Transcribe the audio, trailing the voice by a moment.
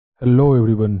Hello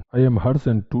everyone, I am Harsh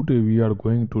and today we are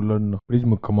going to learn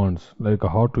Prism commands, like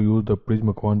how to use the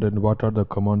Prism command and what are the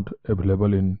commands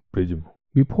available in Prism.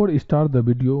 Before I start the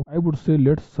video, I would say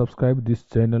let's subscribe this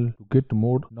channel to get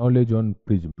more knowledge on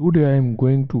Prism. Today I am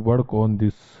going to work on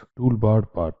this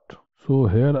toolbar part. So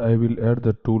here I will add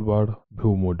the toolbar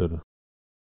view model.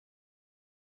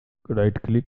 Right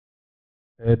click,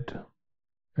 add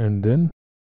and then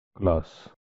class.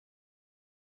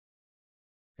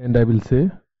 And I will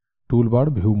say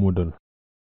toolbar view model.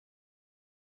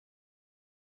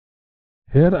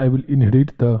 Here I will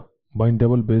inherit the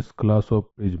bindable base class of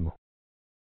Prism.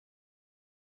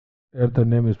 Add the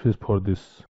namespace for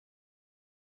this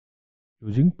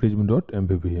using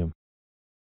prism.mvvm.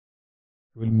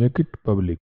 We'll make it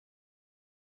public.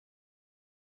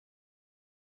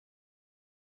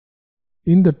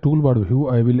 In the toolbar view,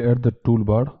 I will add the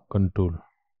toolbar control.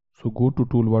 So go to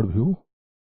toolbar view.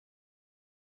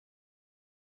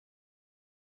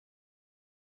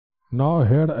 Now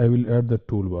here I will add the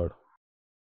toolbar.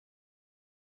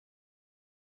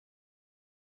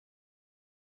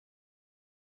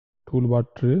 Toolbar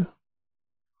tray,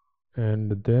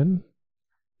 and then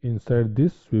inside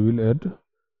this we will add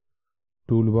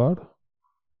toolbar,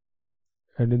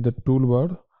 and in the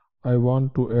toolbar I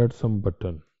want to add some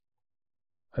button.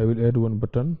 I will add one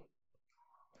button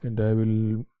and I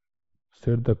will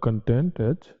set the content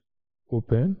as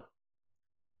open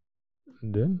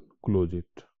and then close it.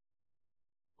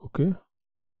 Okay.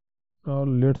 Now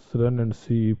let's run and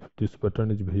see if this button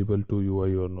is visible to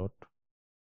UI or not.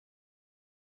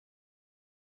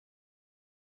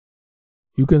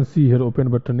 You can see here open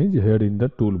button is here in the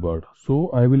toolbar.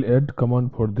 So I will add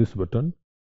command for this button.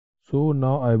 So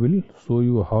now I will show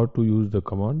you how to use the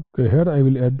command. Okay, here I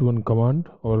will add one command,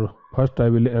 or first I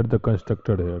will add the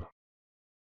constructor here.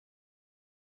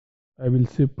 I will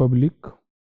say public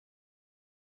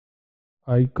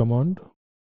I command,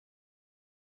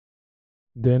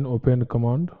 then open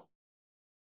command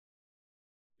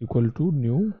equal to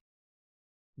new.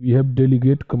 We have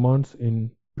delegate commands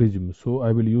in Prism, so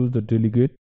I will use the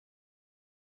delegate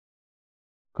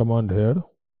command here,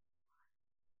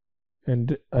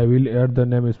 and I will add the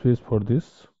namespace for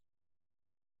this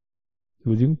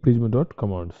using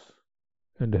prism.commands,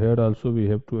 and here also we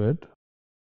have to add.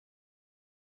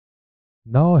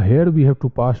 Now here we have to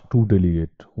pass two delegate,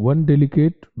 one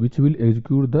delegate which will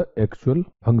execute the actual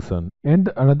function,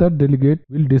 and another delegate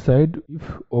will decide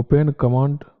if open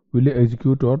command will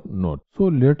execute or not. So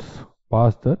let's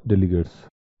pass the delegates.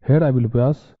 Here I will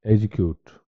pass execute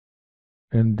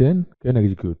and then can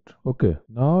execute. Okay,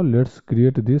 now let's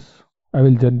create this. I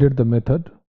will generate the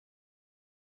method.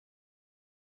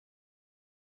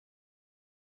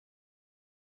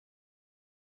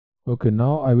 Okay,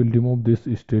 now I will remove this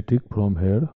static from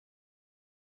here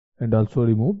and also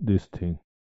remove this thing.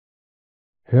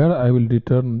 Here I will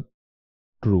return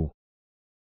true.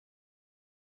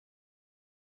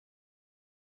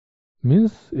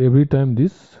 Means every time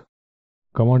this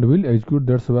command will execute,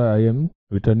 that's why I am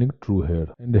returning true here.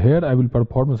 And here I will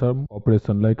perform some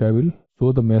operation, like I will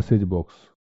show the message box.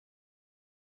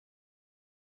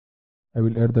 I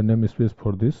will add the namespace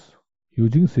for this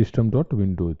using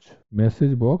system.windows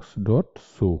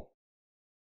messagebox.show,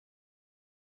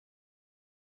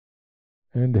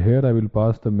 and here I will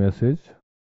pass the message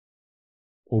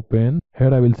open.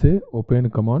 Here I will say open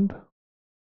command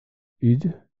is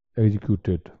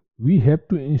executed. We have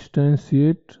to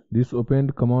instantiate this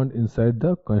open command inside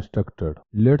the constructor.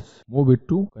 Let's move it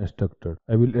to constructor.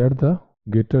 I will add the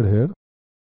getter here.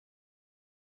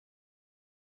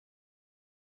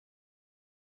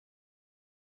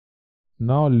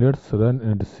 Now let's run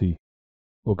and see.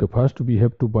 Okay, first we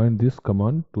have to bind this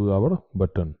command to our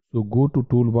button. So go to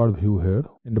toolbar view here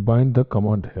and bind the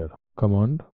command here.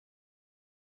 Command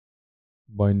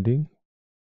binding.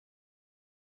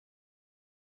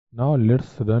 Now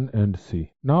let's run and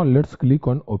see. Now let's click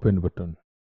on open button.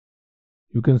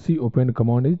 You can see open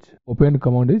command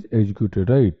is executed,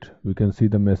 right? We can see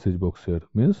the message box here,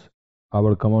 means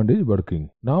our command is working.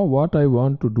 Now what I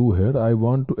want to do here, I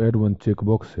want to add one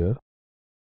checkbox here,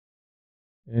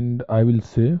 and I will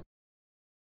say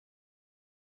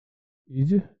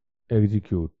is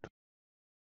execute,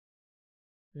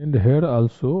 and here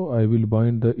also I will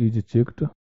bind the is checked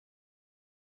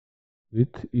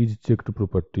with is checked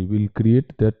property. We'll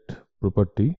create that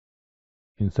property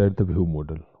inside the view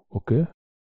model. Okay,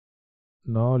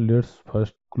 now let's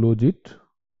first close it.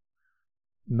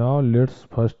 Now let's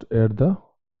first add the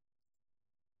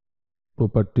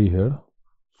property here.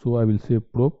 So I will say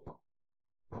prop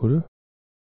full,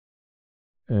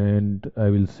 and I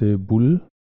will say bool.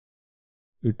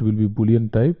 It will be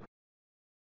boolean type,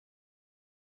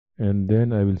 and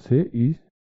then I will say is.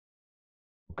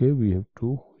 Okay, we have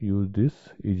to use this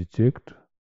is checked,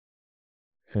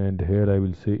 and here I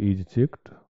will say is checked,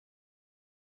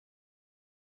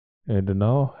 and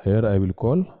now here I will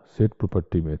call set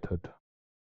property method.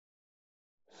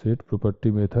 Set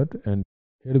property method, and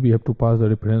here we have to pass the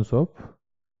reference of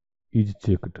is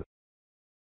checked.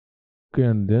 Okay,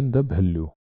 and then the value.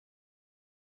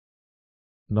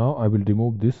 Now I will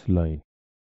remove this line.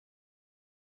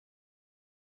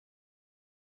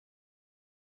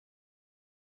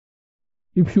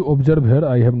 If you observe here,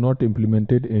 I have not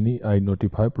implemented any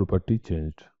iNotify property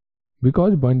changed.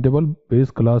 Because bindable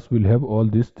base class will have all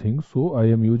these things, so I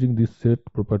am using this set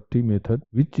property method,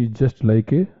 which is just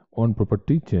like a on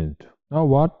property changed. Now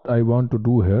what I want to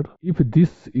do here, if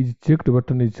this is checked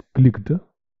button is clicked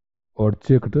or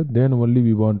checked, then only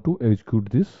we want to execute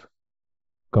this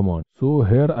command. So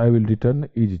here I will return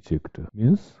is checked,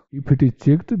 means if it is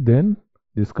checked, then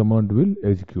this command will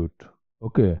execute.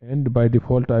 Okay, and by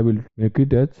default I will make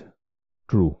it as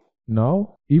true.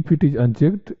 Now if it is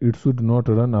unchecked, it should not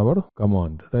run our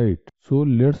command, right? So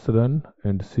let's run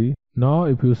and see. Now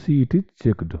if you see, it is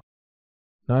checked.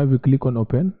 Now if we click on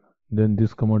open, then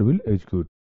this command will execute.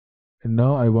 And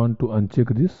now I want to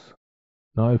uncheck this.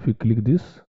 Now if we click this,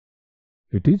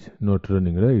 it is not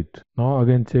running, right? Now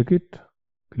again check it,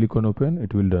 click on open,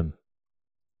 it will run.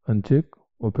 Uncheck,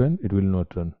 open, it will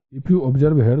not run. If you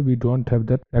observe here, we don't have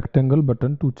that rectangle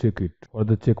button to check it, or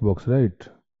the checkbox, right?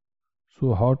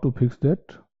 So how to fix that?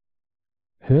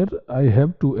 Here I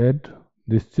have to add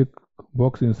this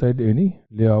checkbox inside any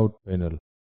layout panel.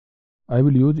 I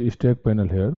will use stack panel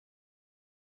here.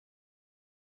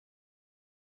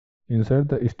 Inside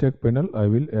the stack panel, I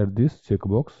will add this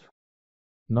checkbox.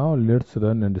 Now let's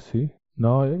run and see.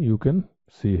 Now you can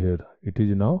see here, it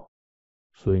is now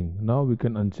showing. Now we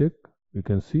can uncheck, we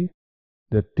can see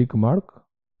that tick mark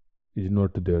is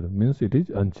not there, means it is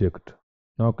unchecked.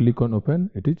 Now click on open,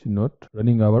 it is not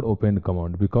running our open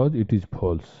command because it is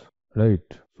false, right?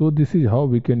 So this is how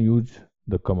we can use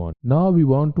the command. Now we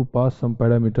want to pass some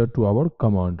parameter to our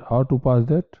command. How to pass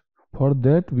that? For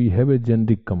that we have a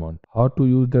generic command. How to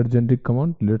use that generic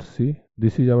command? Let's see.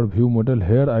 This is our view model.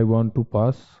 Here I want to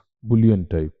pass boolean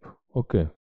type. Okay.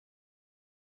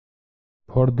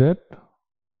 For that,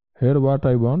 here what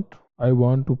I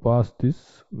want to pass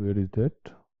this. Where is that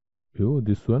view?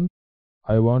 This one.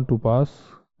 I want to pass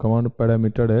command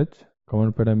parameter as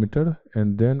command parameter,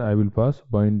 and then I will pass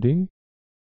binding,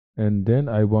 and then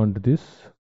I want this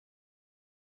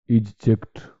is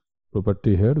checked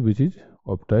property here, which is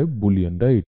of type boolean,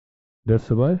 right? That's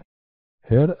why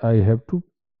here I have to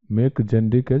make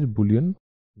generic as boolean.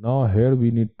 Now here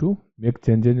we need to make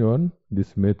changes on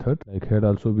this method. Like here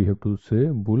also we have to say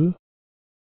bool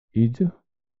is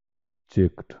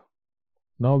checked.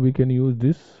 Now we can use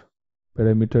this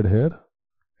parameter here,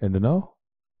 and now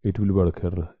it will work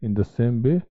here. In the same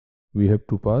way, we have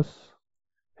to pass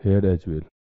here as well.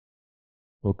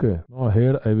 Okay, now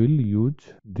here I will use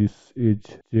this is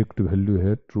checked value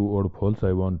here, true or false,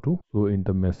 I want to show in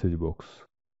the message box.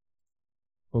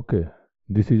 Okay,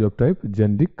 this is of type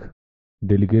generic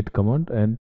delegate command,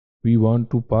 and we want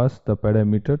to pass the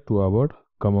parameter to our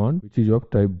command, which is of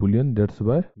type boolean. That's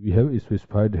why we have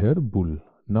specified here bool.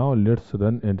 Now let's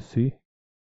run and see.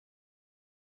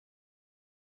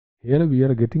 Here we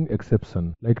are getting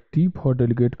exception, like T for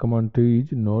delegate command T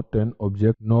is not an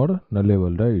object nor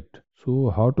nullable, right? So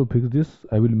how to fix this?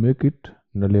 I will make it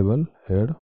nullable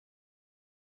here.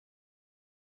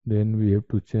 Then we have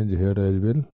to change here as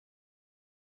well.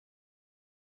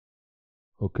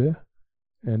 Okay,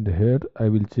 and here I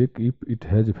will check if it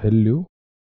has value,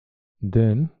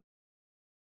 then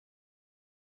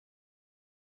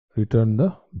return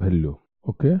the value.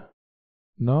 Okay,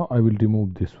 now I will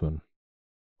remove this one.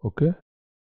 Okay,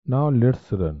 now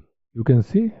let's run. You can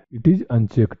see it is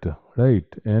unchecked, right?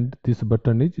 And this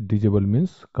button is disable,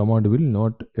 means command will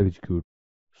not execute.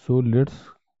 So let's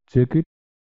check it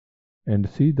and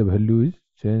see the value is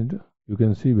changed. You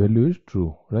can see value is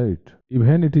true, right?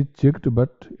 Even it is checked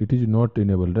but it is not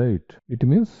enabled, right? It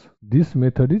means this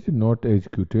method is not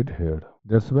executed here.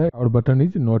 That's why our button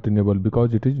is not enabled,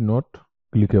 because it is not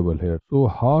clickable here. So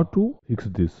how to fix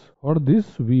this? For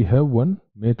this we have one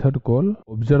method called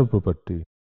ObservesProperty.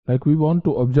 Like we want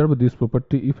to observe this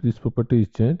property. If this property is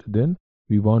changed, then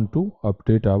we want to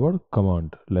update our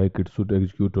command, like it should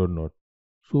execute or not.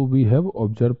 So we have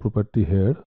ObservesProperty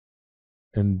here,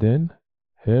 and then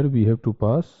here we have to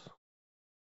pass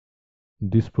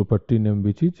this property name,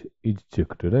 which is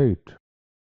checked, right?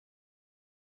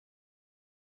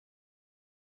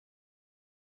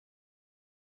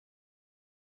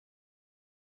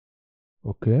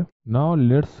 Okay, now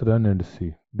let's run and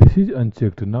see. This is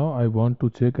unchecked. Now I want to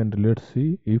check and let's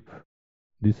see if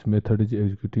this method is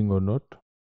executing or not.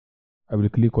 I will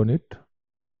click on it,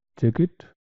 check it.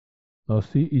 Now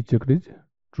see, each checked is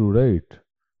true, right?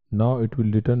 Now it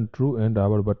will return true and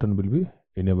our button will be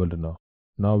enabled now.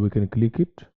 Now we can click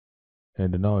it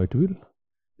and now it will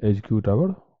execute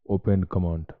our open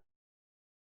command.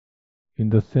 In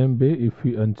the same way, if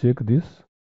we uncheck this,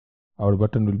 our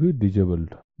button will be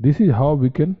disabled. This is how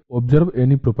we can observe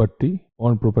any property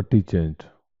on property changed.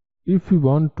 If we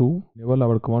want to enable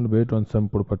our command based on some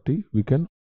property, we can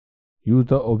use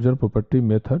the ObservesProperty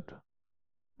method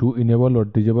to enable or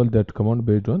disable that command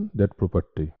based on that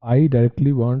property. I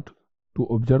directly want to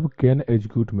observe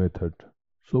CanExecute method.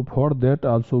 So for that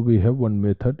also we have one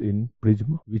method in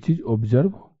Prism which is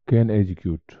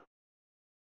ObservesCanExecute.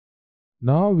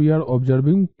 Now we are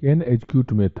observing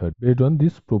CanExecute method based on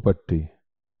this property.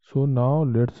 So now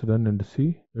let's run and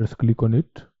see. Let's click on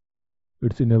it.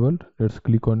 It's enabled. Let's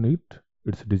click on it.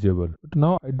 It's disabled. But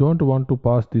now I don't want to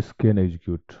pass this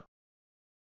CanExecute.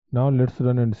 Now let's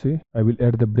run and see. I will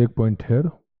add the breakpoint here.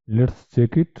 Let's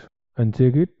check it,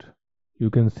 uncheck it. You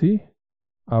can see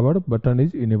our button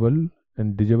is enabled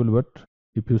and disabled, but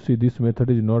if you see this method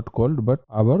is not called, but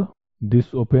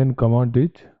this open command is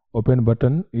open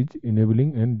button is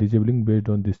enabling and disabling based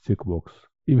on this checkbox.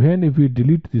 Even if we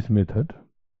delete this method,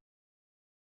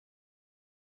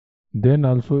 then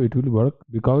also it will work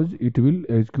because it will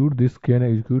execute this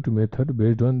CanExecute method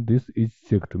based on this is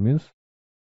checked. Means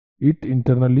it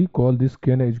internally call this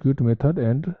CanExecute method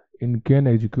and in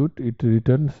CanExecute it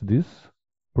returns this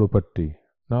property.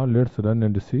 Now let's run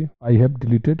and see. I have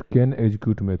deleted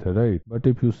CanExecute method, right? But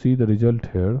if you see the result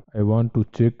here, I want to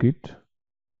check it.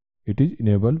 It is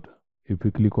enabled. If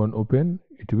we click on open,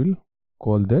 it will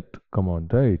call that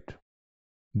command, right?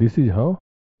 This is how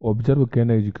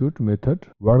ObservesCanExecute method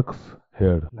works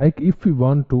here. Like if we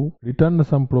want to return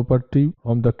some property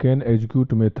from the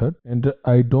CanExecute method and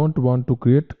I don't want to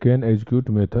create CanExecute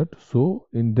method, so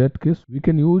in that case we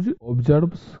can use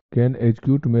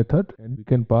ObservesCanExecute method and we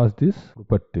can pass this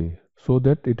property so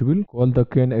that it will call the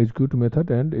CanExecute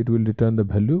method and it will return the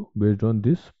value based on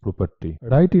this property.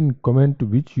 Write in comment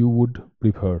which you would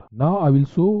prefer. Now I will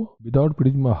show without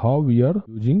Prism how we are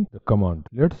using the command.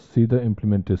 Let's see the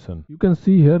implementation. You can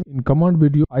see here in command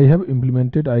video I have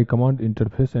implemented iCommand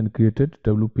interface and created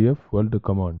WPF world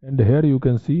command. And here you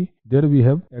can see there we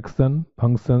have action,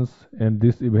 functions and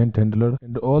this event handler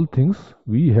and all things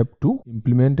we have to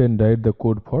implement and write the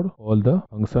code for all the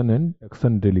function and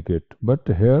action delegate. But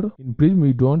here in Prism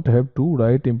we don't have to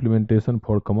write implementation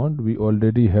for command. We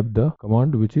already have the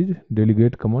command which is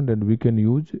delegate command and we can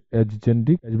use as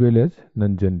generic as well as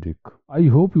non-generic. I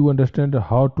hope you understand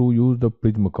how to use the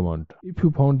Prism command. If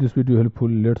you found this video helpful,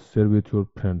 let's share with your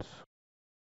friends.